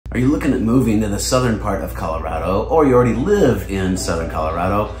Are you looking at moving to the southern part of Colorado, or you already live in southern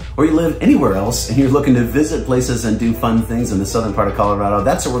Colorado, or you live anywhere else and you're looking to visit places and do fun things in the southern part of Colorado?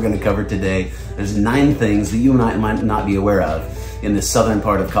 That's what we're going to cover today. There's 9 things that you and I might not be aware of in the southern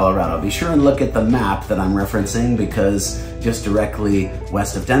part of Colorado. Be sure and look at the map that I'm referencing, because just directly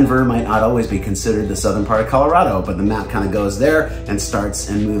west of Denver might not always be considered the southern part of Colorado, but the map kind of goes there and starts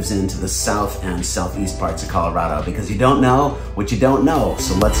and moves into the south and southeast parts of Colorado, because you don't know what you don't know.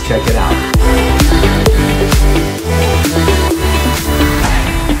 So let's check it out.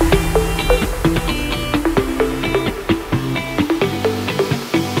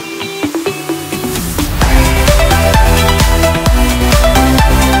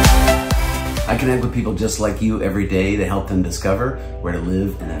 I connect with people just like you every day to help them discover where to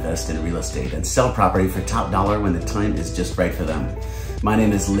live and invest in real estate and sell property for top dollar when the time is just right for them. My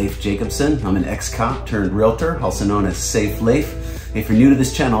name is Leif Jacobson. I'm an ex-cop turned realtor, also known as Safe Leif. If you're new to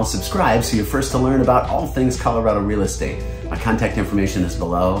this channel, subscribe so you're first to learn about all things Colorado real estate. My contact information is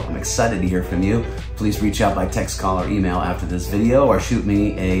below. I'm excited to hear from you. Please reach out by text, call, or email after this video, or shoot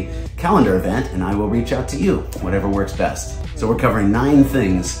me a calendar event and I will reach out to you, whatever works best. So we're covering 9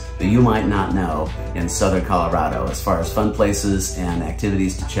 things that you might not know in southern Colorado as far as fun places and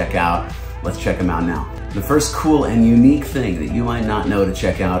activities to check out. Let's check them out now. The first cool and unique thing that you might not know to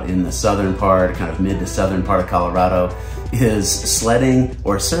check out in the southern part, kind of mid to southern part of Colorado, is sledding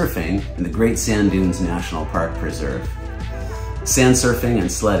or surfing in the Great Sand Dunes National Park Preserve. Sand surfing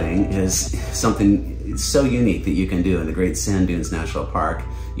and sledding is something so unique that you can do in the Great Sand Dunes National Park.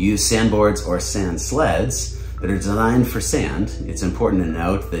 You use sandboards or sand sleds that are designed for sand. It's important to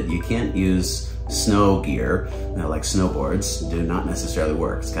note that you can't use snow gear, like snowboards do not necessarily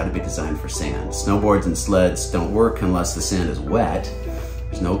work. It's got to be designed for sand. Snowboards and sleds don't work unless the sand is wet.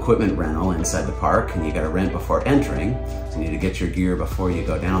 There's no equipment rental inside the park, and you got to rent before entering. So you need to get your gear before you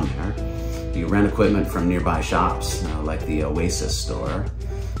go down there. You rent equipment from nearby shops, like the Oasis store.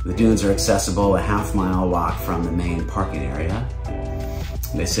 The dunes are accessible a half-mile walk from the main parking area.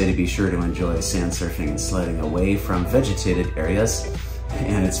 They say to be sure to enjoy sand surfing and sledding away from vegetated areas.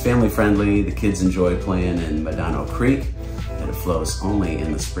 And it's family friendly. The kids enjoy playing in Medano Creek, and it flows only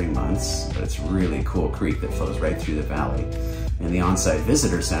in the spring months, but it's a really cool creek that flows right through the valley. And the on-site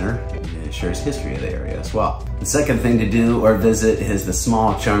visitor center shares history of the area as well. The second thing to do or visit is the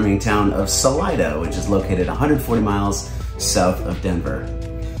small, charming town of Salida, which is located 140 miles south of Denver.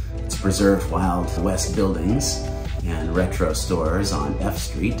 It's preserved Wild West buildings and retro stores on F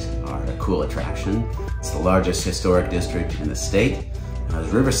Street are a cool attraction. It's the largest historic district in the state. There's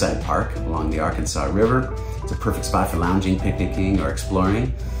Riverside Park along the Arkansas River. It's a perfect spot for lounging, picnicking, or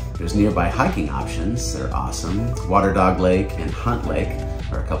exploring. There's nearby hiking options that are awesome. Water Dog Lake and Hunt Lake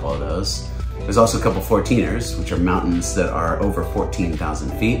are a couple of those. There's also a couple 14ers, which are mountains that are over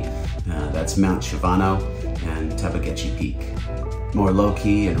 14,000 feet. That's Mount Shavano and Tabagetche Peak. More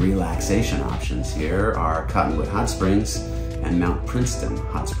low-key and relaxation options here are Cottonwood Hot Springs and Mount Princeton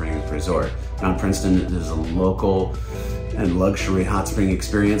Hot Springs Resort. Mount Princeton is a local and luxury hot spring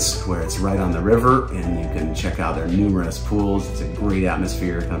experience where it's right on the river, and you can check out their numerous pools. It's a great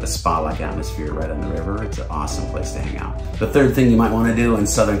atmosphere, kind of a spa-like atmosphere right on the river. It's an awesome place to hang out. The third thing you might want to do in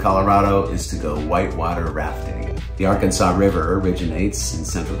southern Colorado is to go whitewater rafting. The Arkansas River originates in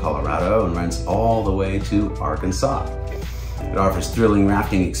central Colorado and runs all the way to Arkansas. It offers thrilling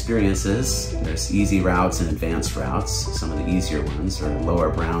rafting experiences. There's easy routes and advanced routes. Some of the easier ones are Lower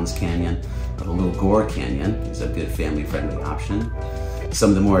Browns Canyon, or the Little Gore Canyon is a good family-friendly option.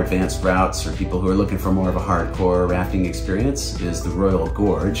 Some of the more advanced routes for people who are looking for more of a hardcore rafting experience is the Royal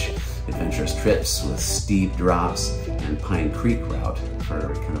Gorge, adventurous trips with steep drops, and Pine Creek route for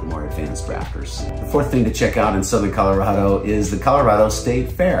kind of more advanced rafters. The fourth thing to check out in southern Colorado is the Colorado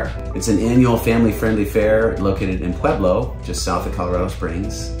State Fair. It's an annual family-friendly fair located in Pueblo, just south of Colorado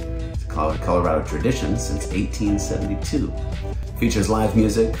Springs. It's a Colorado tradition since 1872. Features live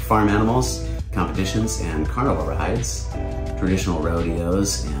music, farm animals, competitions, and carnival rides, traditional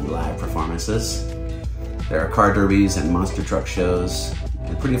rodeos, and live performances. There are car derbies and monster truck shows,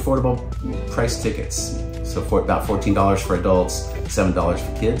 and pretty affordable price tickets. So for about $14 for adults, $7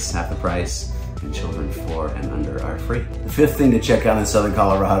 for kids, half the price, and children 4 and under are free. The fifth thing to check out in southern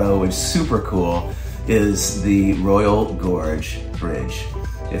Colorado, which is super cool, is the Royal Gorge Bridge.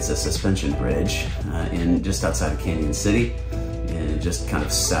 It's a suspension bridge in just outside of Canyon City, and just kind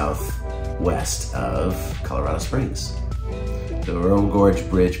of southwest of Colorado Springs. The Royal Gorge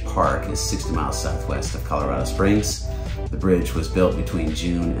Bridge Park is 60 miles southwest of Colorado Springs. The bridge was built between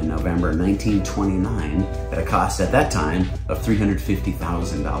June and November 1929 at a cost at that time of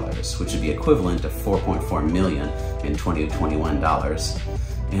 $350,000, which would be equivalent to $4.4 million in 2021 dollars.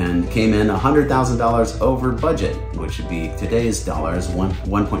 and came in $100,000 over budget, which would be today's dollars,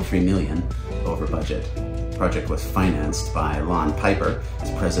 1.3 million over budget. The project was financed by Lon Piper,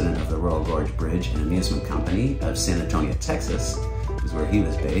 who's president of the Royal Gorge Bridge and Amusement Company of San Antonio, Texas, is where he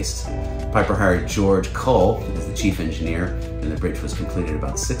was based. Piper hired George Cole as the chief engineer, and the bridge was completed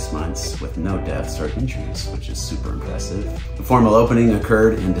about 6 months with no deaths or injuries, which is super impressive. The formal opening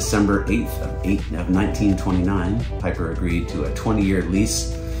occurred in December 8th of 1929. Piper agreed to a 20-year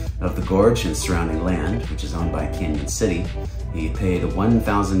lease of the gorge and surrounding land, which is owned by Canyon City. He paid a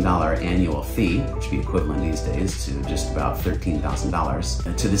 $1,000 annual fee, which would be equivalent these days to just about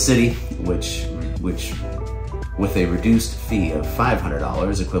 $13,000, to the city, which with a reduced fee of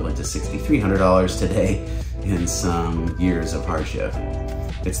 $500, equivalent to $6,300 today in some years of hardship.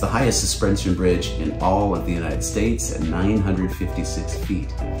 It's the highest suspension bridge in all of the United States at 956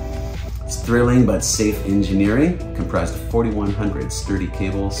 feet. It's thrilling but safe engineering, comprised of 4,100 sturdy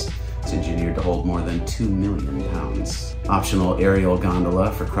cables. It's engineered to hold more than 2 million pounds. Optional aerial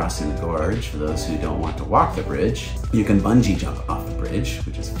gondola for crossing the gorge for those who don't want to walk the bridge. You can bungee jump off the bridge,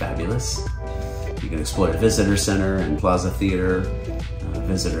 which is fabulous. You can explore the visitor center and Plaza Theater.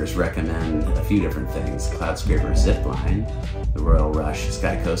 Visitors recommend a few different things: Cloud Scraper zip line, the Royal Rush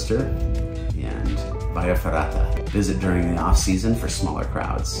sky coaster, and Via Ferrata. Visit during the off-season for smaller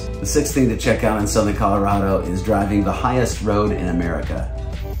crowds. The sixth thing to check out in Southern Colorado is driving the highest road in America,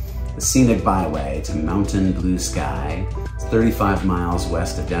 the Scenic Byway to Mountain Blue Sky. It's 35 miles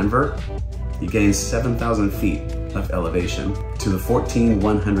west of Denver. You gain 7,000 feet of elevation to the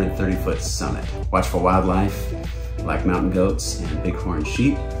 1,130-foot summit. Watch for wildlife like mountain goats and bighorn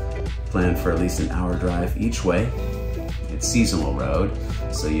sheep. Plan for at least an hour drive each way. It's seasonal road,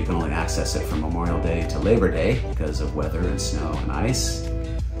 so you can only access it from Memorial Day to Labor Day because of weather and snow and ice.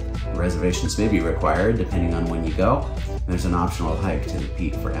 Reservations may be required depending on when you go. There's an optional hike to the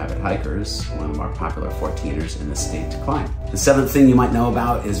peak for avid hikers, one of the more popular 14ers in the state to climb. The seventh thing you might know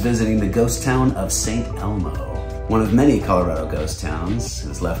about is visiting the ghost town of St. Elmo. One of many Colorado ghost towns, it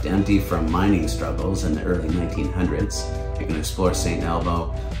was left empty from mining struggles in the early 1900s. You can explore St.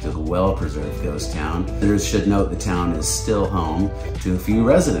 Elmo, to the well-preserved ghost town. Visitors should note the town is still home to a few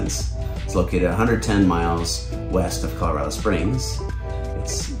residents. It's located 110 miles west of Colorado Springs.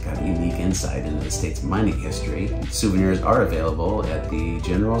 It's got a unique insight into the state's mining history. Souvenirs are available at the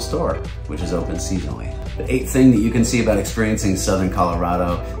general store, which is open seasonally. The eighth thing that you can see about experiencing Southern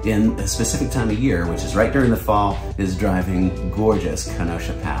Colorado in a specific time of year, which is right during the fall, is driving gorgeous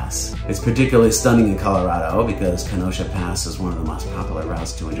Kenosha Pass. It's particularly stunning in Colorado because Kenosha Pass is one of the most popular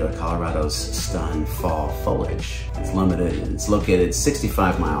routes to enjoy Colorado's stunned fall foliage. It's located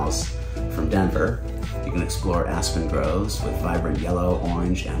 65 miles from Denver. You can explore aspen groves with vibrant yellow,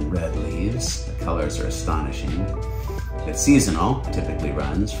 orange, and red leaves. The colors are astonishing. It's seasonal, typically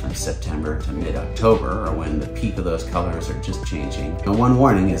runs from September to mid-October, or when the peak of those colors are just changing. And one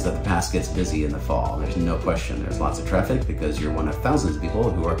warning is that the pass gets busy in the fall. There's no question there's lots of traffic because you're one of thousands of people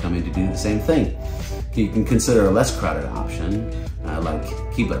who are coming to do the same thing. You can consider a less crowded option, like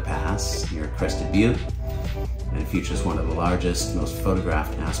Keebler Pass near Crested Butte, and it features one of the largest, most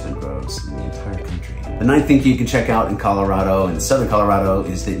photographed aspen groves in the entire country. The ninth thing you can check out in Colorado, in southern Colorado,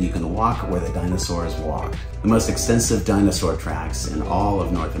 is that you can walk where the dinosaurs walked. The most extensive dinosaur tracks in all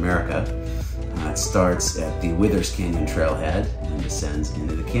of North America. It starts at the Withers Canyon trailhead and descends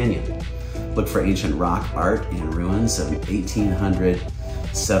into the canyon. Look for ancient rock art and ruins of an 1800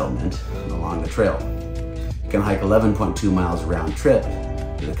 settlement along the trail. You can hike 11.2 miles round trip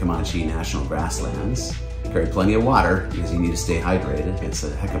to the Comanche National Grasslands. Carry plenty of water because you need to stay hydrated. It's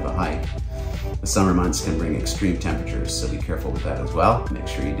a heck of a hike. The summer months can bring extreme temperatures, so be careful with that as well. Make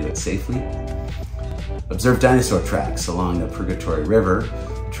sure you do it safely. Observe dinosaur tracks along the Purgatory River.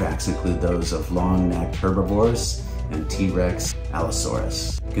 Tracks include those of long-necked herbivores and T-Rex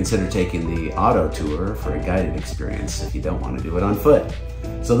Allosaurus. Consider taking the auto tour for a guided experience if you don't want to do it on foot.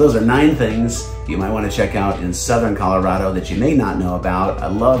 So those are 9 things you might want to check out in southern Colorado that you may not know about. I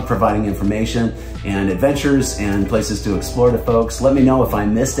love providing information and adventures and places to explore to folks. Let me know if I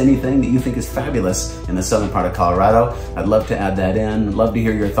missed anything that you think is fabulous in the southern part of Colorado. I'd love to add that in. Love to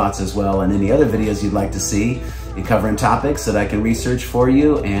hear your thoughts as well, and any other videos you'd like to see covering topics that I can research for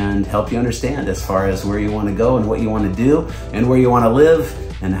you and help you understand as far as where you want to go and what you want to do and where you want to live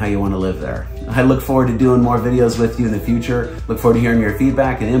and how you want to live there. I look forward to doing more videos with you in the future. Look forward to hearing your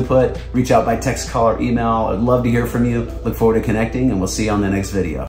feedback and input. Reach out by text, call, or email. I'd love to hear from you. Look forward to connecting, and we'll see you on the next video.